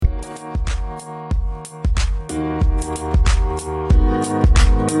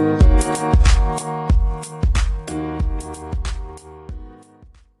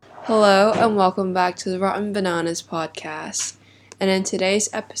Hello and welcome back to the Rotten Bananas podcast. And in today's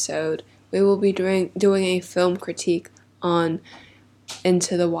episode, we will be doing a film critique on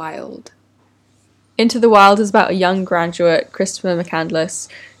Into the Wild. Into the Wild is about a young graduate, Christopher McCandless,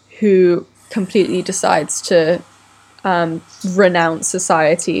 who completely decides to renounce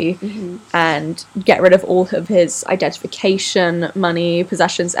society and get rid of all of his identification, money,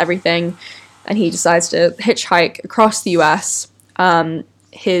 possessions, everything. And he decides to hitchhike across the US.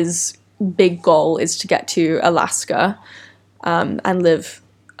 His big goal is to get to Alaska and live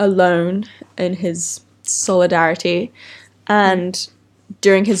alone in his solidarity. And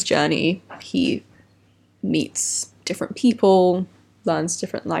during his journey, he meets different people, learns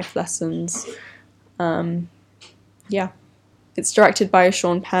different life lessons. It's directed by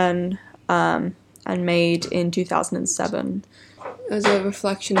Sean Penn and made in 2007. It was a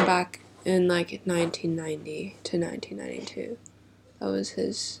reflection back in 1990 to 1992. That was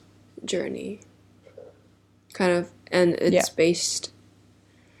his journey. Kind of, and it's based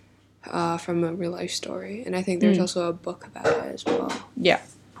from a real life story. And I think there's also a book about it as well. Yeah.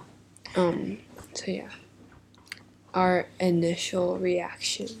 Our initial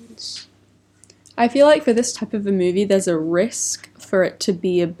reactions. I feel like for this type of a movie, there's a risk for it to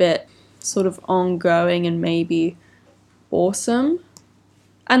be a bit sort of ongoing and maybe awesome.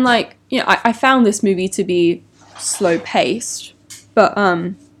 And I found this movie to be slow paced, but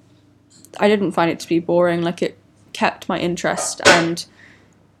I didn't find it to be boring. It kept my interest, and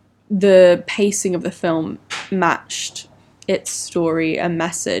the pacing of the film matched its story and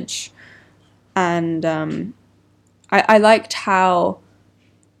message. And I liked how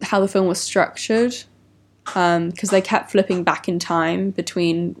the film was structured, because they kept flipping back in time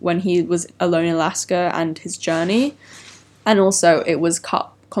between when he was alone in Alaska and his journey, and also it was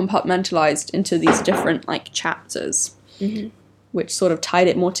compartmentalized into these different chapters, which sort of tied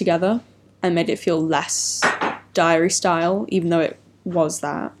it more together and made it feel less diary style, even though it was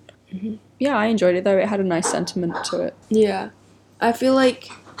that. Yeah, I enjoyed it though. It had a nice sentiment to it. Yeah, I feel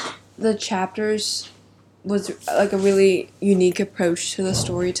like the chapters was a really unique approach to the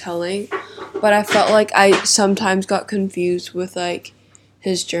storytelling, but I felt like I sometimes got confused with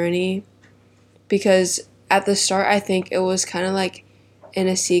his journey, because at the start I think it was kind of in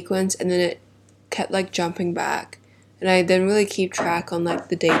a sequence, and then it kept jumping back, and I didn't really keep track on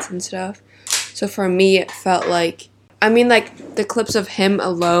the dates and stuff. So for me it felt the clips of him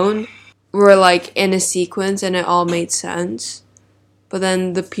alone were in a sequence and it all made sense. But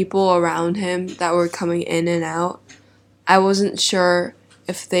then the people around him that were coming in and out, I wasn't sure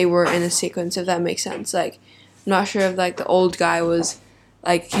if they were in a sequence, if that makes sense. I'm not sure if the old guy was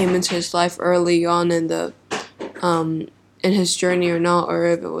came into his life early on in the in his journey or not, or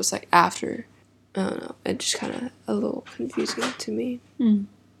if it was after. I don't know. It just kind of a little confusing to me.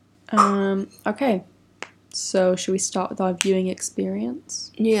 Okay. So should we start with our viewing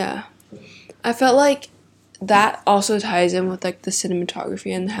experience? Yeah. I felt that also ties in with the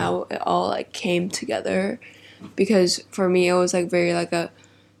cinematography and how it all came together, because for me it was very a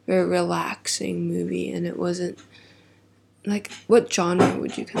very relaxing movie, and it wasn't what genre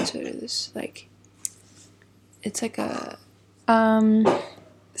would you consider this? It's a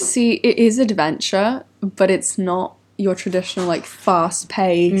see, it is adventure, but it's not your traditional fast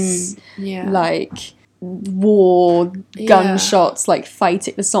pace war gunshots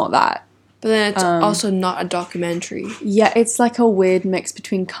fighting. It's not that. But then it's also not a documentary. Yeah, it's a weird mix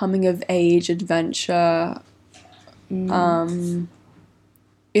between coming of age, adventure.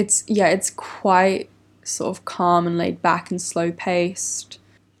 It's quite sort of calm and laid back and slow paced.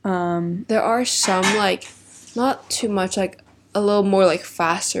 There are some not too much a little more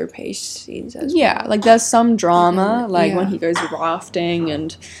faster paced scenes as well. There's some drama when he goes rafting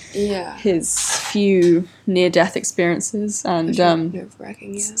and his few near death experiences, and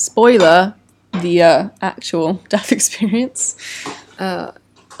nerve-wracking, spoiler, the actual death experience. It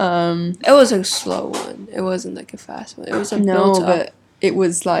was a slow one. It wasn't a fast one. It was a built up. But it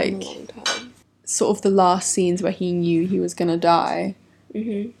was a long time. Sort of the last scenes where he knew he was gonna die.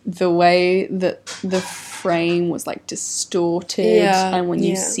 The way that the frame was distorted, and when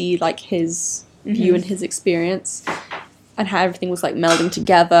you see his view and his experience, and how everything was melding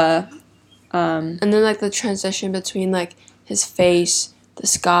together, and then the transition between his face, the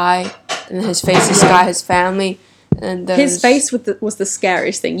sky, and then his face, the sky, his family, and his face was the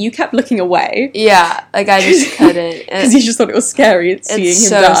scariest thing. You kept looking away. Yeah, I just couldn't, because you just thought it was scary seeing him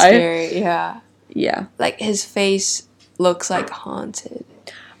die. Scary. Yeah. Yeah. His face looks haunted.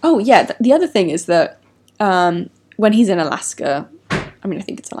 Oh, yeah, the other thing is that when he's in Alaska, I mean, I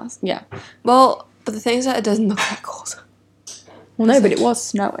think it's Alaska, yeah. Well, but the thing is that it doesn't look that cold. Well, no, but it was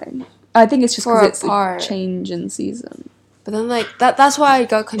snowing. I think it's just For because it's a a change in season. But then, like, that's why I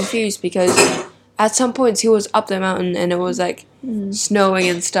got confused, because at some points he was up the mountain and it was, like, snowing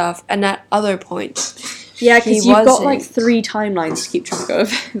and stuff. And at other points, Yeah, because you've got, wasn't. like, 3 timelines to keep track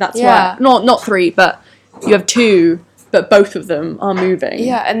of. That's Yeah. why. Not 3, but you have 2, but both of them are moving.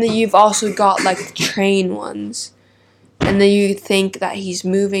 Yeah, and then you've also got, like, the train ones. And then you think that he's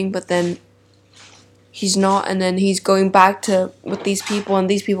moving, but then he's not. And then he's going back to with these people, and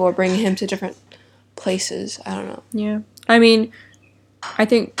these people are bringing him to different places. I don't know. Yeah. I mean, I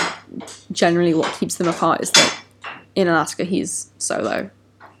think generally what keeps them apart is that in Alaska he's solo.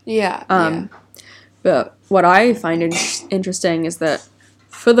 Yeah. But what I find interesting is that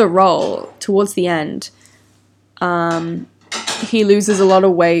for the role, towards the end, he loses a lot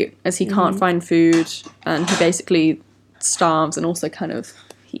of weight as he can't find food, and he basically starves, and also kind of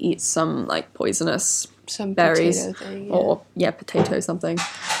he eats some like poisonous Some berries potato thing. Yeah. or potato something,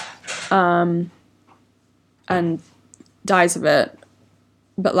 and dies of it.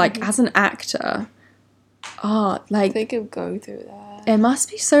 But like as an actor, like Think of going through that. it must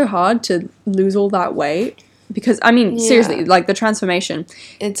be so hard to lose all that weight, because I mean seriously, like the transformation.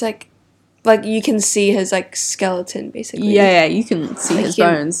 It's like you can see his like skeleton basically. Yeah, you can see Like, his you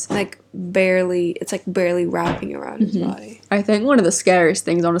can, bones. Like barely, it's like barely wrapping around his body. I think one of the scariest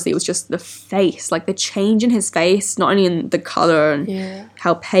things, honestly, was just the face, like the change in his face, not only in the color and Yeah.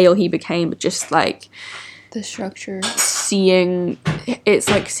 how pale he became, but just like The structure. seeing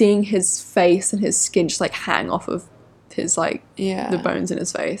his face and his skin just like hang off of his like Yeah. the bones in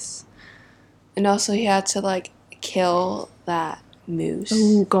his face. And also he had to like kill that moose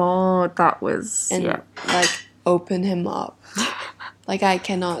Oh god, that was and like open him up. Like I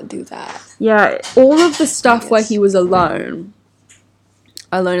cannot do that. Yeah, all of the stuff where guess. he was alone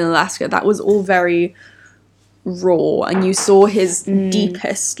in Alaska, that was all very raw, and you saw his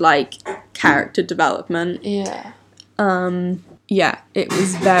deepest like character development. Yeah. Yeah, it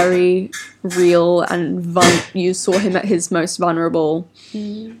was very real, and you saw him at his most vulnerable.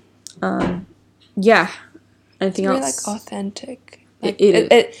 Yeah. Anything Very else? like authentic.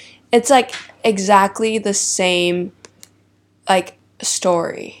 It Like, it's like exactly the same like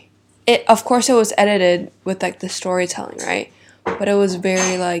story. It of course it was edited with like the storytelling, right? But it was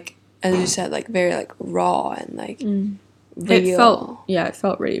very like, as you said, like very like raw and like real. It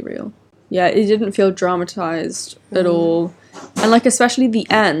felt really real. Yeah, it didn't feel dramatized at all. And like especially the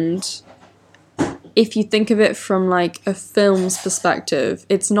end, if you think of it from like a film's perspective,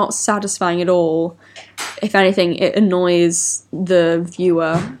 it's not satisfying at all. If anything, it annoys the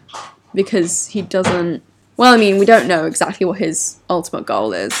viewer because he doesn't. Well, I mean, we don't know exactly what his ultimate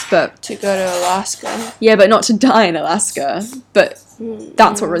goal is, but To go to Alaska. yeah, but not to die in Alaska. But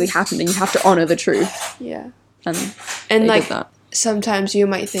that's what really happened, and you have to honor the truth. Yeah. And And they like did that. sometimes you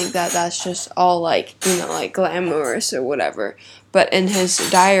might think that that's just all like, you know, like glamorous or whatever. But in his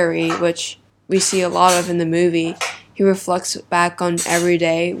diary, which we see a lot of in the movie, he reflects back on every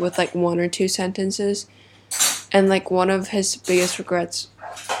day with like 1 or 2 sentences. And like one of his biggest regrets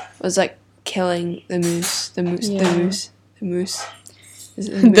was like killing the moose. The moose. Yeah. The moose. The moose. Is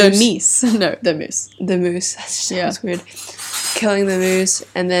it The meese. No, the moose. The moose. That sounds Yeah. weird. Killing the moose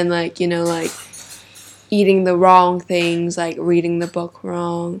and then like, you know, like eating the wrong things, like reading the book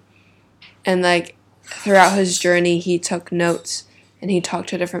wrong. And like throughout his journey he took notes and he talked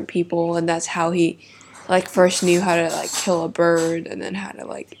to different people, and that's how he like first knew how to like kill a bird and then how to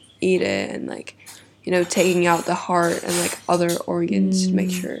like eat it, and like, you know, taking out the heart and like other organs to make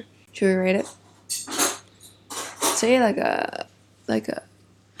sure. Should we rate it? Say like a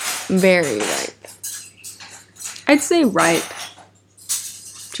very ripe. I'd say ripe.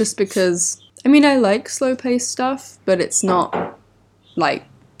 Just because, I mean, I like slow-paced stuff, but it's not, like,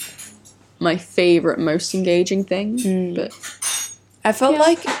 my favorite, most engaging thing. But I felt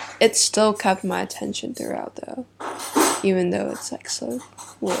like it still kept my attention throughout, though, even though it's like slow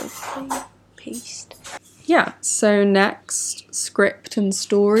paced. yeah, so next, script and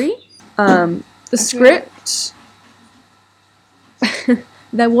story. The script,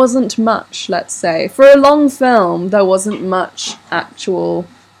 there wasn't much, let's say. For a long film, there wasn't much actual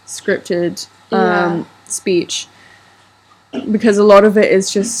scripted speech, because a lot of it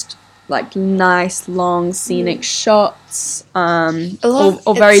is just like nice long scenic shots,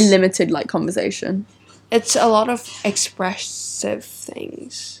 or very limited like conversation. It's a lot of expressive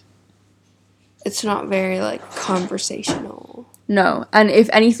things. It's not very like conversational. No, and if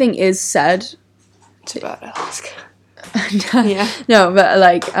anything is said, It's about Alaska. Yeah. No, but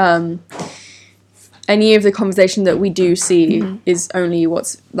like any of the conversation that we do see is only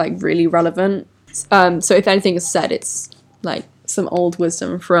what's like really relevant. So if anything is said, it's like some old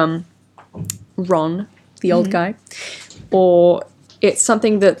wisdom from Ron, the old guy, or it's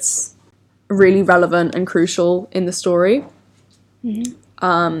something that's really relevant and crucial in the story,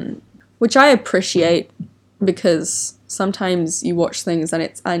 which I appreciate, because sometimes you watch things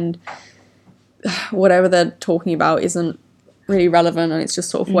and whatever they're talking about isn't really relevant, and it's just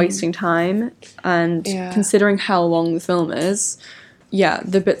sort of wasting time. And considering how long the film is,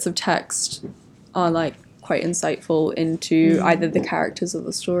 the bits of text are like quite insightful into either the characters of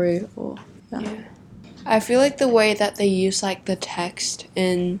the story or I feel like the way that they use like the text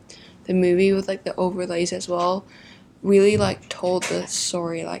in the movie with like the overlays as well really like told the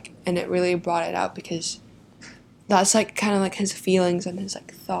story, like, and it really brought it out, because that's like kind of like his feelings and his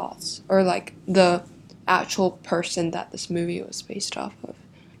like thoughts, or like the actual person that this movie was based off of.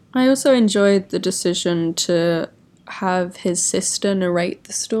 I also enjoyed the decision to have his sister narrate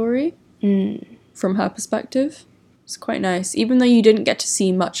the story from her perspective. It's quite nice, even though you didn't get to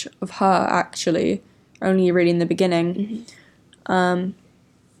see much of her actually, only really in the beginning.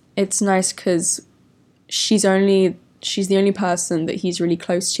 It's nice because she's the only person that he's really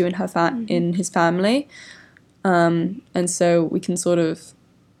close to in in his family, and so we can sort of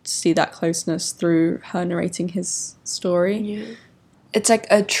see that closeness through her narrating his story. Yeah. It's like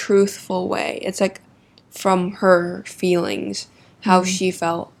a truthful way. It's like from her feelings, how she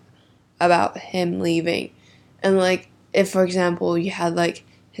felt about him leaving. And like, if for example you had like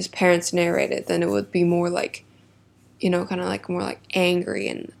his parents narrate it, then it would be more like, you know, kind of like more like angry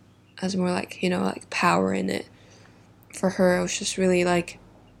and has more like, you know, like power in it. For her, it was just really like,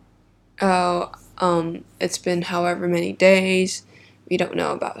 oh, it's been however many days, we don't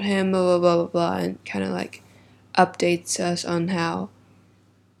know about him, blah, blah, blah, blah, blah, and kind of like updates us on how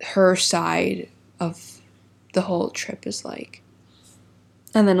her side of the whole trip is like.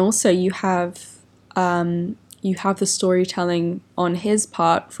 And then also you have the storytelling on his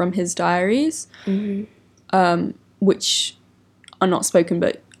part from his diaries, which are not spoken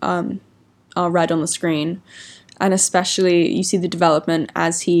but are read on the screen. And especially you see the development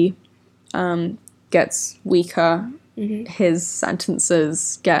as he gets weaker. His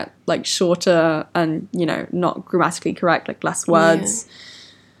sentences get like shorter and, you know, not grammatically correct, like less words.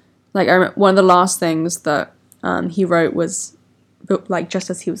 Like I remember one of the last things that he wrote was, like, just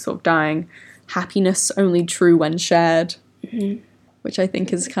as he was sort of dying, happiness only true when shared, which I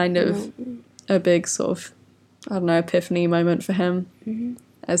think is kind of a big sort of, I don't know, epiphany moment for him,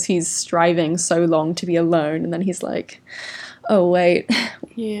 as he's striving so long to be alone, and then he's like, oh wait,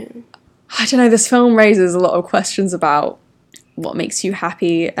 I don't know, this film raises a lot of questions about what makes you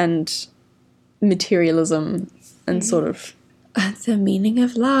happy and materialism and sort of the meaning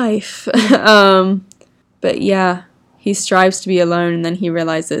of life. But yeah, he strives to be alone, and then he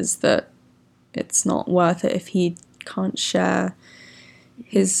realizes that it's not worth it if he can't share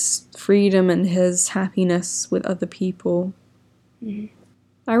his freedom and his happiness with other people.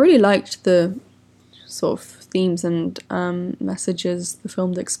 I really liked the sort of themes and messages the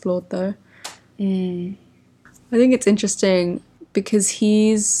film explored, though. I think it's interesting because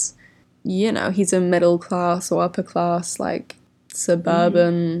he's, you know, he's a middle class or upper class, like,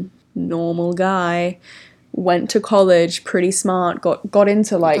 suburban, normal guy, went to college, pretty smart, got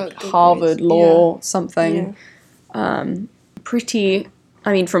into, like, Harvard law, something. Pretty,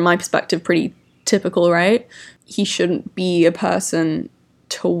 I mean, from my perspective, pretty typical, right? He shouldn't be a person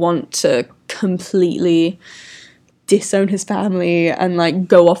to want to completely disown his family and, like,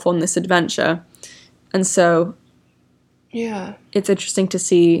 go off on this adventure. And so it's interesting to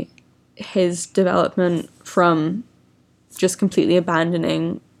see his development from just completely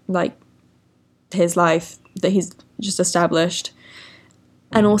abandoning, like, his life that he's just established,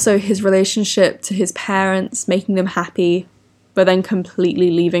 and also his relationship to his parents, making them happy, but then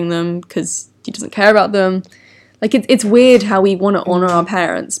completely leaving them because he doesn't care about them. Like, it's weird how we want to honour our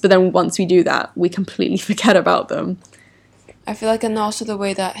parents, but then once we do that, we completely forget about them. I feel like, and also the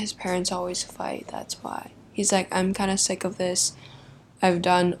way that his parents always fight, that's why. He's like, I'm kind of sick of this. I've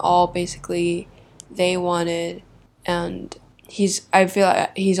done all basically they wanted, and I feel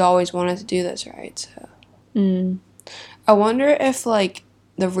like he's always wanted to do this, right? So I wonder if, like,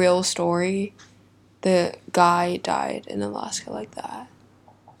 the real story, the guy died in Alaska like that.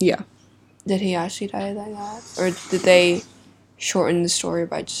 Yeah. Did he actually die like that? Or did they shorten the story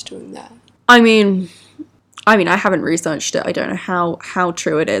by just doing that? I mean, I haven't researched it. I don't know how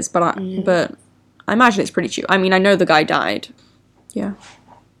true it is, but I imagine it's pretty true. I mean, I know the guy died. Yeah.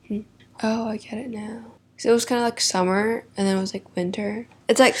 Oh, I get it now. So it was kind of like summer, and then it was like winter.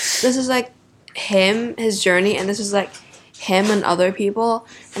 It's like, this is like him, his journey, and this is like him and other people,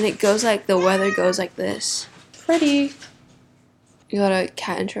 and it goes like, the weather goes like this. Freddie. You got a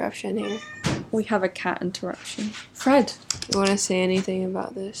cat interruption here. We have a cat interruption. Fred. You want to say anything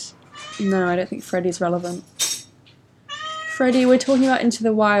about this? No, I don't think Freddie's relevant. Freddie, we're talking about Into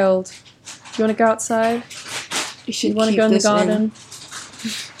the Wild. Do you want to go outside? You want to go in the garden?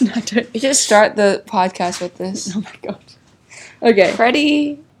 No, I don't. You should start the podcast with this. Oh my god. Okay.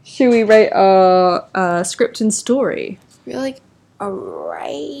 Freddie. Should we rate our script and story? You're like a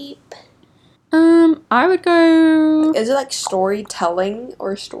rape. I would go Is it like storytelling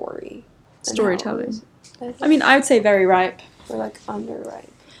or story? storytelling. I mean, I would say very ripe. Or like underripe.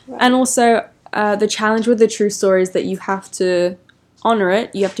 And also, the challenge with the true story is that you have to honor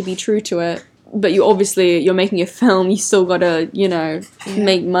it. You have to be true to it. But you're making a film. You still gotta,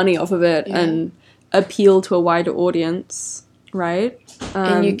 make money off of it and appeal to a wider audience, right?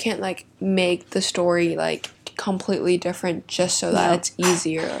 And you can't like make the story like completely different just so that it's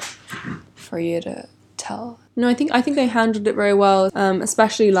easier for you to tell. No, I think they handled it very well,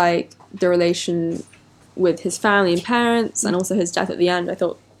 especially like the relation with his family and parents, and also his death at the end. I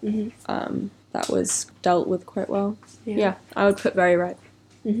thought that was dealt with quite well. Yeah, I would put very right.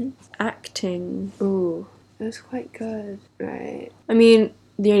 Acting. Ooh, it was quite good, right? I mean,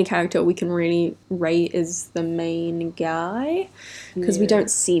 the only character we can really rate is the main guy, because we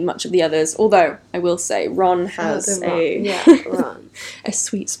don't see much of the others. Although I will say, Ron has Ron. a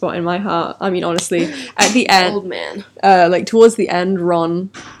sweet spot in my heart. I mean, honestly, at the end, Old man. like towards the end,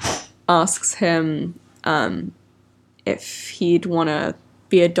 Ron asks him if he'd want to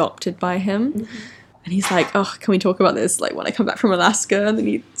be adopted by him. And he's like, oh, can we talk about this, like, when I come back from Alaska? And then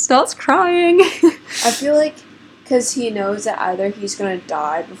he starts crying. I feel like, because he knows that either he's going to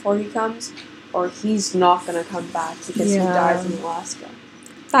die before he comes, or he's not going to come back because he dies in Alaska.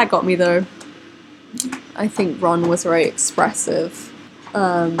 That got me, though. I think Ron was very expressive.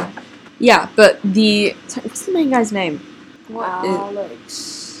 Yeah, but sorry, what's the main guy's name?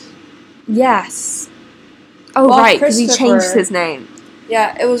 Alex. Yes. Oh, well, right, because he changed his name.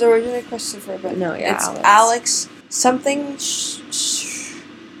 Yeah, it was originally Christopher, but no, it's Alex something.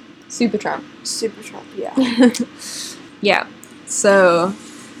 Supertramp, yeah. Yeah. So,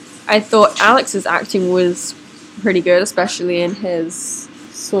 I thought Alex's acting was pretty good, especially in his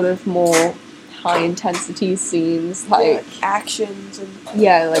sort of more high intensity scenes, like actions and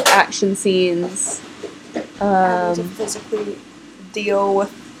like action scenes. Having to physically deal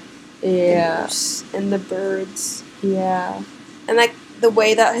with and the birds. Yeah. And like the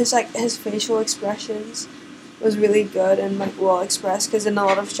way that his facial expressions was really good and like well expressed, because in a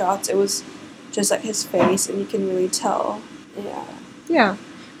lot of shots it was just like his face and you can really tell. Yeah,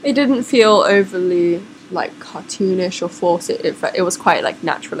 it didn't feel overly like cartoonish or forced. It was quite like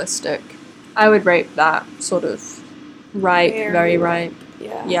naturalistic. I would rate that sort of very ripe.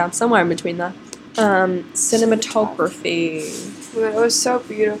 Yeah, somewhere in between there. Cinematography. It was so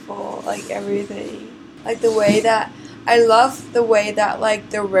beautiful, like everything, like the way that I love the way that like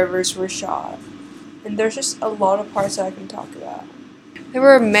the rivers were shot, and there's just a lot of parts that I can talk about. There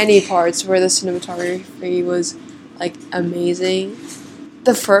were many parts where the cinematography was like amazing.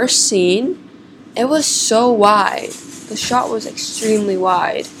 The first scene, it was so wide. The shot was extremely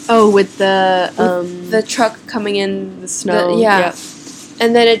wide. Oh, with the truck coming in the snow. Yep.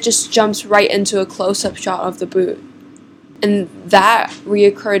 And then it just jumps right into a close-up shot of the boot, and that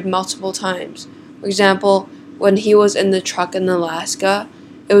reoccurred multiple times. For example, when he was in the truck in Alaska,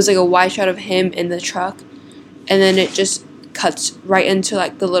 it was like a wide shot of him in the truck, and then it just cuts right into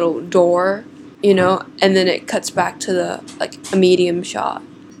like the little door, and then it cuts back to the like a medium shot.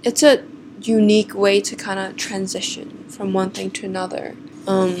 It's a unique way to kind of transition from one thing to another.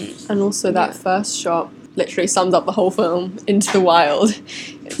 And also that first shot literally sums up the whole film, Into the Wild.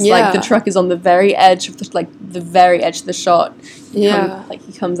 It's like the truck is on the very edge of the very edge of the shot. He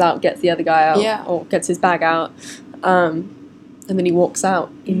comes out, gets the other guy out, or gets his bag out, and then he walks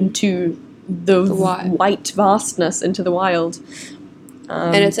out into the white vastness, into the wild.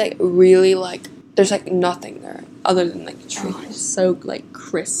 And it's like really like there's like nothing there other than like trees. It's so like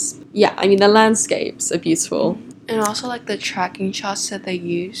crisp. Yeah, I mean the landscapes are beautiful, and also like the tracking shots that they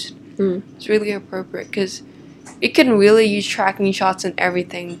used. It's really appropriate because you can really use tracking shots and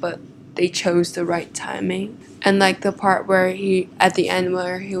everything, but they chose the right timing. And like the part where at the end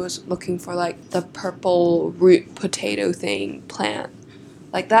where he was looking for like the purple root potato plant,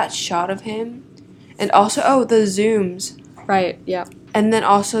 like that shot of him, and also the zooms, right? Yeah, and then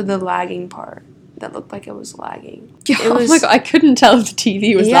also the lagging part that looked like it was lagging. Oh my god, I couldn't tell if the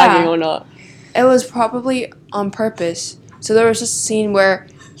TV was lagging or not. it was probably on purpose. So there was this scene where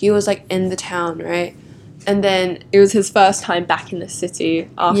he was like in the town, right? And then It was his first time back in the city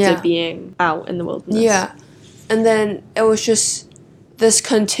after Yeah. being out in the wilderness. yeah, and then it was just this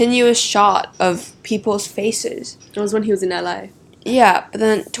continuous shot of people's faces. It was when he was in LA. Yeah, but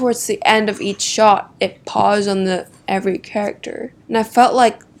then towards the end of each shot, it paused on the every character, and I felt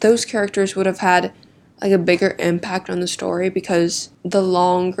like those characters would have had like a bigger impact on the story because the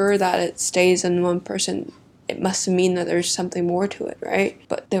longer that it stays on one person, it must mean that there's something more to it, right?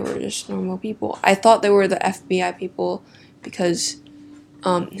 But they were just normal people. I thought they were the FBI people because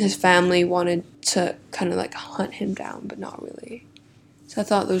his family wanted to kind of like hunt him down, but not really. So I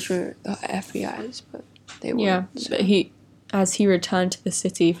thought those were the FBI's, but they weren't. Yeah, so. but as he returned to the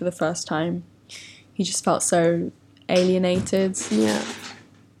city for the first time, he just felt so alienated. Yeah.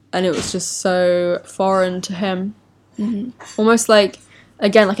 And it was just so foreign to him. Mm-hmm. Almost like,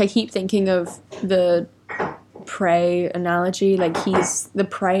 again, like I keep thinking of the prey analogy. Like he's the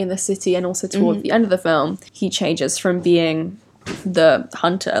prey in the city, and also toward the end of the film, he changes from being the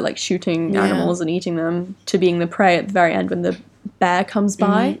hunter, like shooting animals and eating them, to being the prey at the very end when the bear comes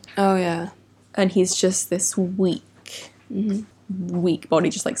by. Oh, yeah. And he's just this weak body,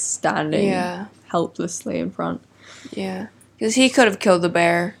 just like standing helplessly in front. Yeah. Because he could have killed the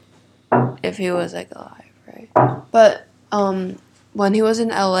bear if he was like alive, right? But when he was in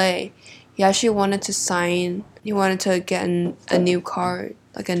LA, he actually wanted to get a new card,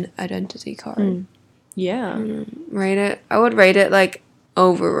 like an identity card. Yeah. Rate it. I would rate it like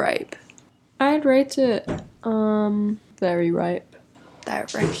overripe. I'd rate it very ripe.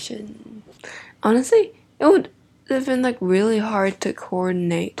 Direction. Honestly, it would have been like really hard to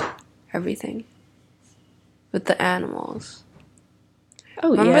coordinate everything with the animals.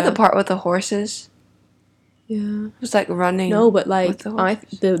 Oh, Remember the part with the horses? Yeah. It was like running. No, but like with the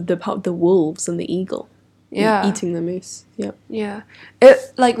horses. the part with the wolves and the eagle. Yeah. Eating the moose. Yep. Yeah.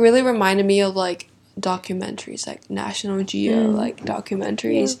 It like really reminded me of like documentaries, like National Geo like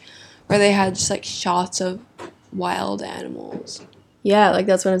documentaries where they had just like shots of wild animals. Yeah, like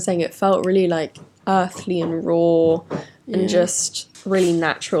that's what I'm saying. It felt really like earthly and raw and just really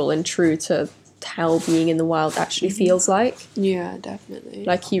natural and true to how being in the wild actually feels like. Yeah, definitely.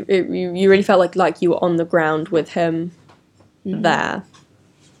 Like you really felt like you were on the ground with him there.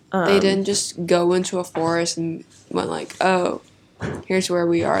 They didn't just go into a forest and went like, oh, here's where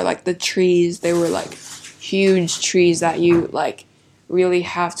we are. Like the trees, they were like huge trees that you like really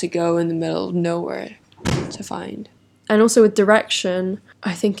have to go in the middle of nowhere to find. And also with direction,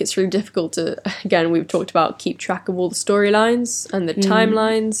 I think it's really difficult to, again, we've talked about keep track of all the storylines and the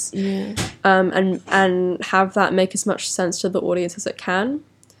timelines, and have that make as much sense to the audience as it can.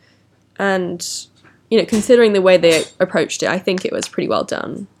 And, you know, considering the way they approached it, I think it was pretty well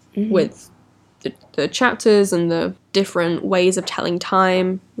done with the chapters and the different ways of telling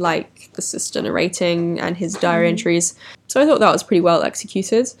time, like the sister narrating and his diary entries. So I thought that was pretty well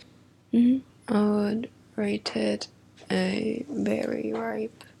executed. I would rate it a very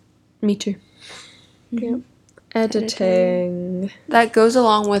ripe. Me too. Yeah. Editing. That goes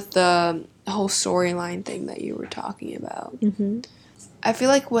along with the whole storyline thing that you were talking about. I feel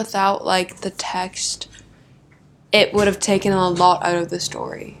like without like the text, it would have taken a lot out of the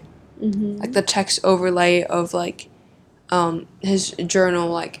story. Like the text overlay of like his journal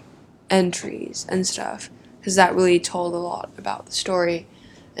like entries and stuff, because that really told a lot about the story,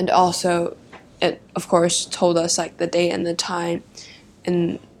 and also it of course told us like the date and the time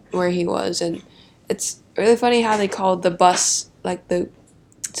and where he was. And it's really funny how they called the bus like the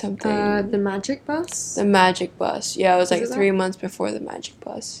something The magic bus? the magic bus. Yeah, it was like it that? 3 months before the magic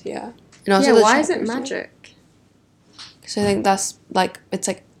bus. Yeah. And also Yeah, the why is it chapters, yeah. magic? So I think that's like it's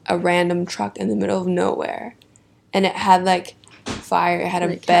like a random truck in the middle of nowhere, and it had like fire. It had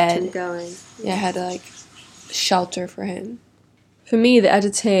a bed. Going. Yeah, it had like shelter for him. For me, the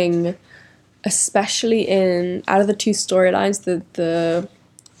editing, especially out of the two storylines,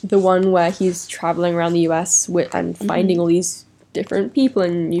 the one where he's traveling around the US and finding all these different people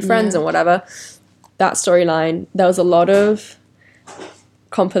and new friends and whatever, that storyline, there was a lot of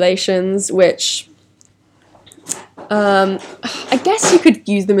compilations which I guess you could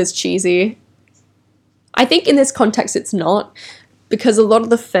use them as cheesy. I think in this context it's not, because a lot of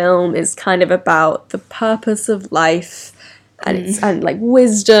the film is kind of about the purpose of life and like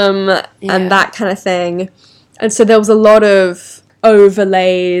wisdom and that kind of thing. And so there was a lot of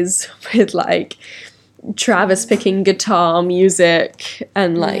overlays with like Travis picking guitar music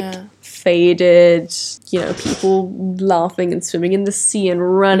and like faded, you know, people laughing and swimming in the sea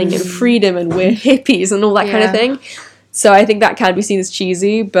and running and freedom and we're hippies and all that kind of thing. So I think that can be seen as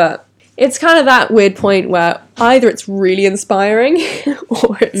cheesy, but it's kind of that weird point where either it's really inspiring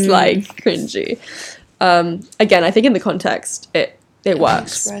or it's like cringy. Again, I think in the context it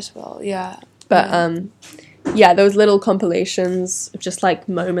works. Express well, yeah. But yeah, those little compilations of just like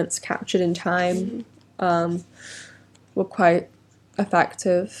moments captured in time were quite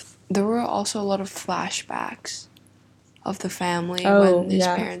effective. There were also a lot of flashbacks of the family Oh, when his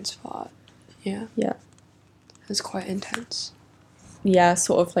yeah. parents fought. Yeah. Yeah. It was quite intense. Yeah,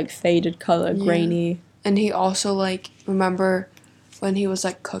 sort of like faded color, Yeah. grainy. And he also, like, remember when he was,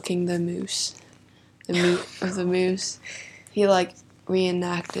 like, cooking the moose? The meat of the moose? He, like,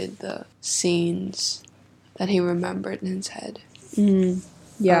 reenacted the scenes that he remembered in his head.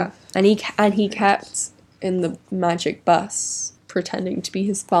 Yeah, and he kept in the magic bus pretending to be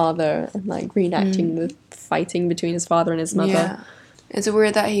his father and like reenacting the fighting between his father and his mother. Yeah. It's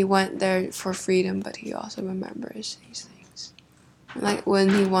weird that he went there for freedom, but he also remembers these things. Like, when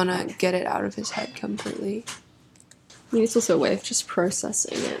he want to get it out of his head completely. I mean, it's also a way of just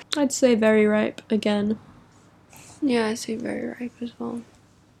processing it. I'd say very ripe again. Yeah, I say very ripe as well.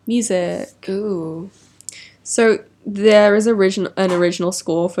 Music. Ooh. So there is an original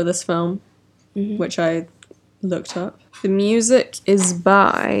score for this film, Mhm. which I looked up. The music is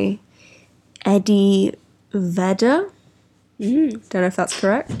by Eddie Vedder. Don't know if that's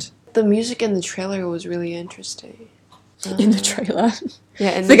correct. The music in the trailer was really interesting. In the trailer.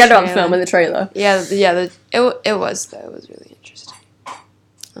 Yeah, in Forget the about the film in the trailer. Yeah, it was though. It was really interesting.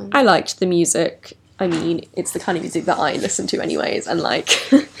 I liked the music. I mean, it's the kind of music that I listen to anyways, and like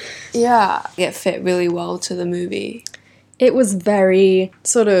Yeah, it fit really well to the movie. it was very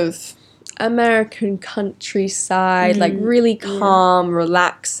sort of American countryside, like really calm,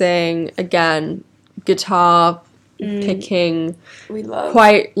 relaxing. Again, guitar picking, We love.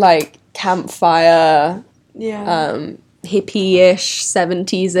 quite like campfire, Yeah. hippie-ish,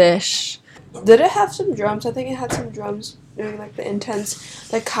 70s-ish. Did it have some drums? I think it had some drums during like the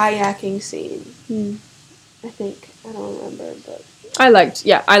intense, like kayaking scene. I think I don't remember, but I liked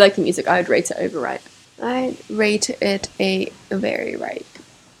the music. I'd rate it over ripe. I'd rate it a very ripe.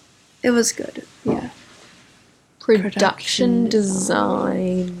 It was good. Yeah. Production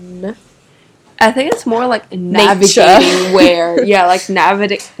design. I think it's more like navigating where. Yeah, like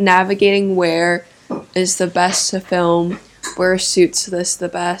navigating where is the best to film, where suits this the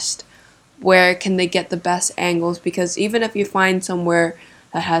best, where can they get the best angles, because even if you find somewhere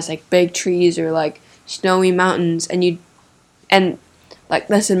that has like big trees or like snowy mountains and like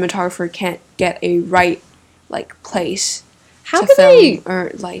the cinematographer can't get a right like place How to can film they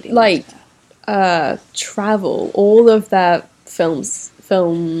or lighting like and stuff. travel all of their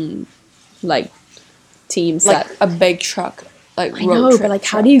film like teams Like that a big truck, like I road know, trip but like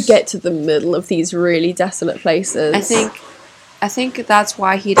how do you trucks. get to the middle of these really desolate places? I think that's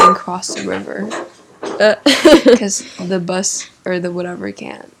why he didn't cross the river, because the bus or the whatever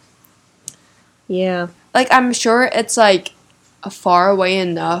can't. yeah. Like, I'm sure it's like far away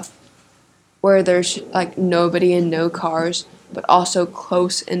enough where there's like nobody and no cars, but also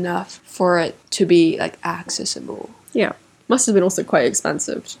close enough for it to be like accessible. Yeah. Must have been also quite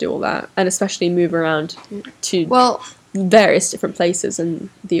expensive to do all that, and especially move around to Well, various different places in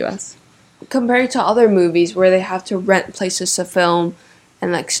the US. compared to other movies where they have to rent places to film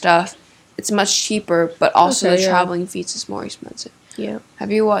and like stuff, it's much cheaper, but also Okay, the yeah. traveling fees is more expensive. Yeah.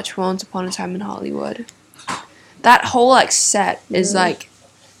 Have you watched Once Upon a Time in Hollywood? That whole like set is like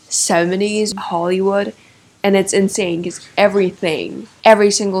 70s Hollywood, and it's insane because everything,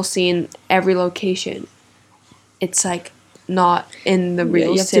 every single scene, every location, it's like not in the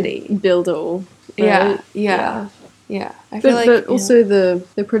real you have city. to build it all. Yeah, right? yeah. I feel like, But also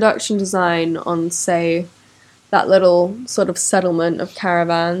the production design on, say, that little sort of settlement of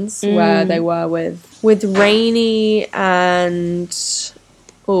caravans where they were with Rainey and Is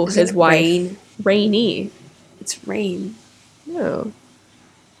his it wife. Rain? Rainey. It's Rain. No.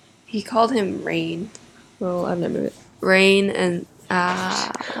 He called him Rain. Well, I don't know. Rain and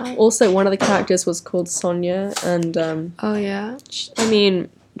Also, one of the characters was called Sonia, and oh yeah, I mean,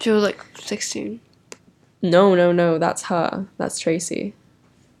 she was like 16. no, that's her. That's Tracy.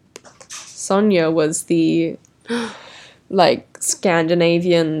 Sonia was the like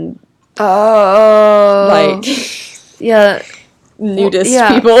Scandinavian Oh, like yeah. nudist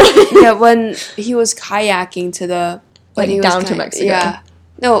yeah. people. Yeah, when he was kayaking to the when Like he was down to Mexico. Yeah,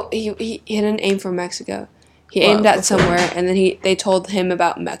 no, he didn't aim for Mexico. He aimed Well, at somewhere, and then they told him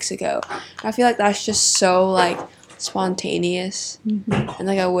about Mexico. I feel like that's just so like spontaneous, and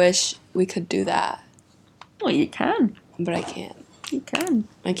like I wish we could do that, Well, you can. but I can't. You can.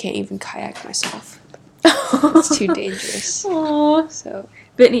 I can't even kayak myself. It's too dangerous. Aw. So,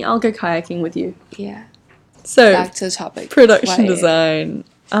 Whitney, I'll go kayaking with you. yeah. So, Back to the topic. production Why- design.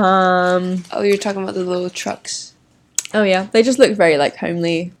 Oh, you're talking about the little trucks. Oh yeah, they just looked very like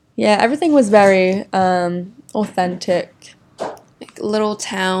homely. Yeah, everything was very authentic. Like little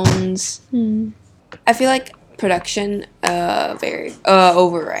towns. I feel like production, very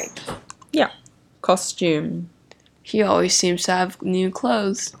overripe. Costume. He always seems to have new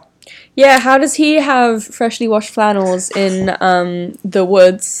clothes. Yeah, how does he have freshly washed flannels in the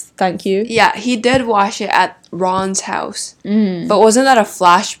woods? Thank you. Yeah, he did wash it at Ron's house. Mm. But wasn't that a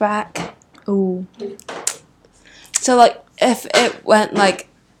flashback? Ooh. So, like, if it went, like,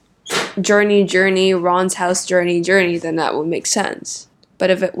 journey, Ron's house, journey, then that would make sense. But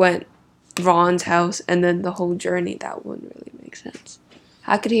if it went Ron's house and then the whole journey, that wouldn't really make sense.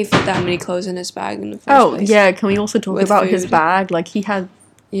 How could he fit that many clothes in his bag in the first place? Oh, yeah, can we also talk With about his food. bag? Like, he had,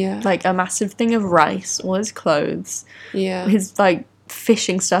 Yeah. like, a massive thing of rice, all his clothes, Yeah. his, like,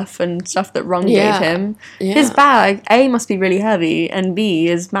 fishing stuff and stuff that Ron Yeah. gave him. Yeah. His bag, A, must be really heavy, and B,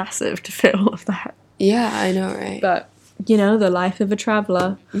 is massive to fit all of that. Yeah, I know, right? But, you know, the life of a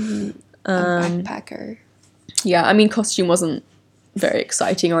traveller. A backpacker. Yeah, I mean, costume wasn't very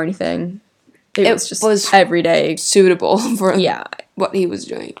exciting or anything. It It was just was- every day. Suitable for Yeah, what he was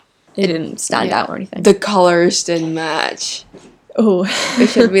doing. it didn't stand Yeah. out or anything. The colors didn't match. Oh. We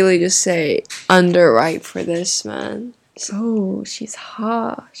should really just say underripe for this, man. Oh, she's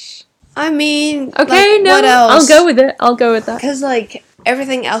harsh. I mean, Okay, like, no, what else? I'll go with it. I'll go with that. Because, like,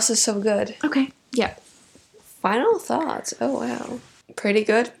 everything else is so good. Okay, yeah. Final thoughts. Oh, wow. Pretty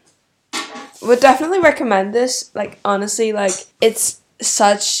good. Would definitely recommend this. Like, honestly, like, it's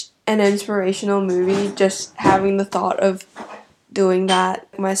such an inspirational movie. Just having the thought of doing that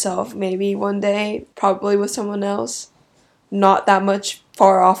myself, maybe one day, probably with someone else. Not that much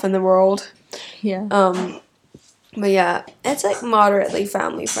far off in the world. Yeah. But yeah, it's like moderately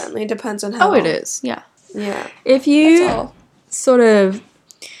family friendly. Depends on how. Oh, it is. Yeah. Yeah. If That's you all. sort of,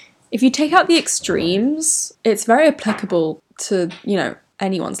 if you take out the extremes, it's very applicable to, you know,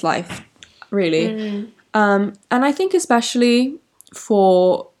 anyone's life, really. And I think especially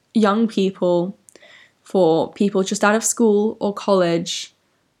for young people, for people just out of school or college,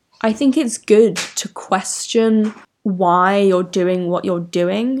 I think it's good to question why you're doing what you're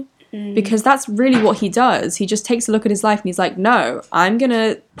doing. Because that's really what he does. He just takes a look at his life and he's like, no, I'm going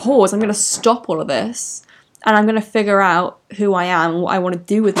to pause. I'm going to stop all of this. And I'm going to figure out who I am and what I want to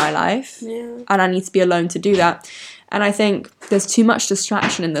do with my life. Yeah. And I need to be alone to do that. And I think there's too much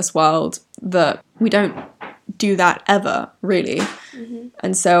distraction in this world that we don't do that ever, really.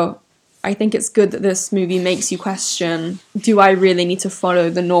 And so I think it's good that this movie makes you question, do I really need to follow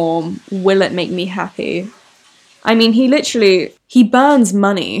the norm? Will it make me happy? I mean, he burns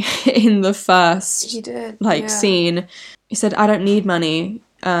money in the first, He did. like, yeah. scene. He said, I don't need money.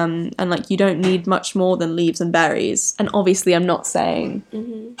 And, like, you don't need much more than leaves and berries. And obviously I'm not saying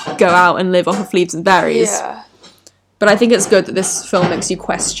go out and live off of leaves and berries. Yeah. But I think it's good that this film makes you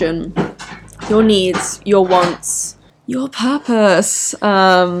question your needs, your wants, your purpose.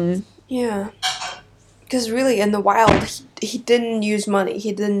 Yeah. Because really, in the wild, he didn't use money.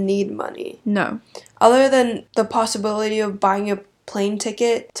 He didn't need money. No. Other than the possibility of buying a plane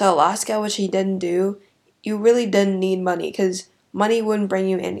ticket to Alaska, which he didn't do, you really didn't need money because money wouldn't bring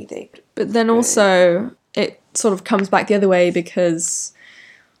you anything. But then also, it sort of comes back the other way because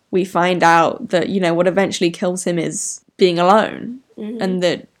we find out that, you know, what eventually kills him is being alone. And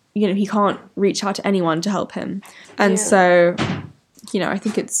that, you know, he can't reach out to anyone to help him. And Yeah. so, you know, I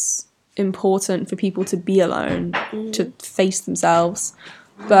think it's important for people to be alone, to face themselves.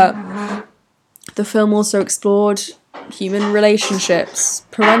 But the film also explored human relationships,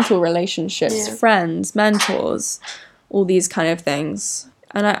 parental relationships, Yeah. friends, mentors, all these kind of things.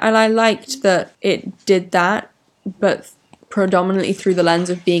 And I liked that it did that, but predominantly through the lens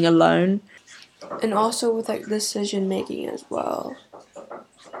of being alone. And also with like decision making as well.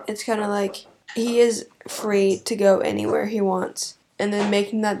 It's kind of like he is free to go anywhere he wants. And then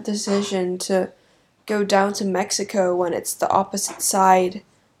making that decision to go down to Mexico when it's the opposite side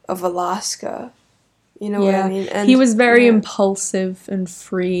of Alaska. You know what I mean? And he was very yeah. impulsive and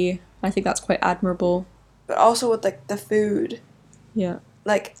free. I think that's quite admirable. But also with like the food. Yeah.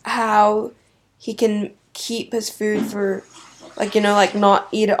 Like how he can keep his food for like, you know, like not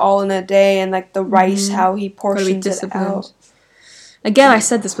eat it all in a day, and like the rice, how he Gotta be portions it disciplined. out. Again, I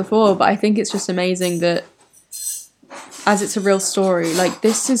said this before, but I think it's just amazing that as it's a real story, like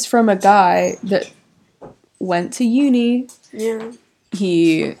this is from a guy that went to uni. Yeah.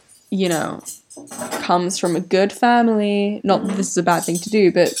 He you know, comes from a good family. Not that this is a bad thing to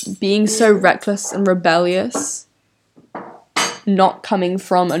do, but being so reckless and rebellious, not coming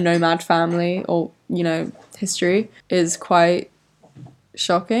from a nomad family or, you know, history, is quite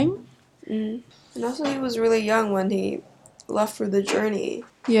shocking. And also, he was really young when he left for the journey.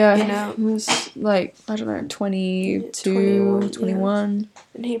 Yeah, you know, he was like, I don't know, 22, 21, 21.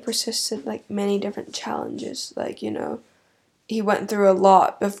 And he persisted like many different challenges. Like, you know, he went through a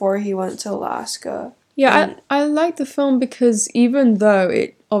lot before he went to Alaska. Yeah, I like the film because even though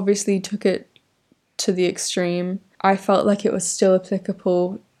it obviously took it to the extreme, I felt like it was still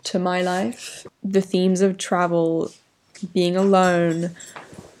applicable to my life. The themes of travel, being alone,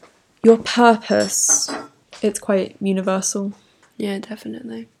 your purpose, it's quite universal. Yeah,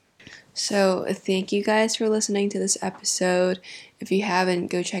 definitely. So, thank you guys for listening to this episode. If you haven't,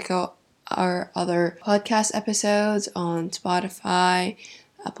 go check out our other podcast episodes on Spotify,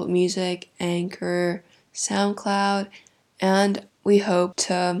 Apple Music, Anchor, SoundCloud, and we hope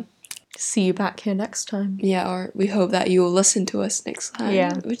to see you back here next time. Yeah, or we hope that you will listen to us next time.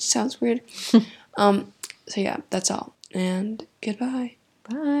 Yeah. Which sounds weird. So yeah, that's all. And goodbye.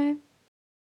 Bye.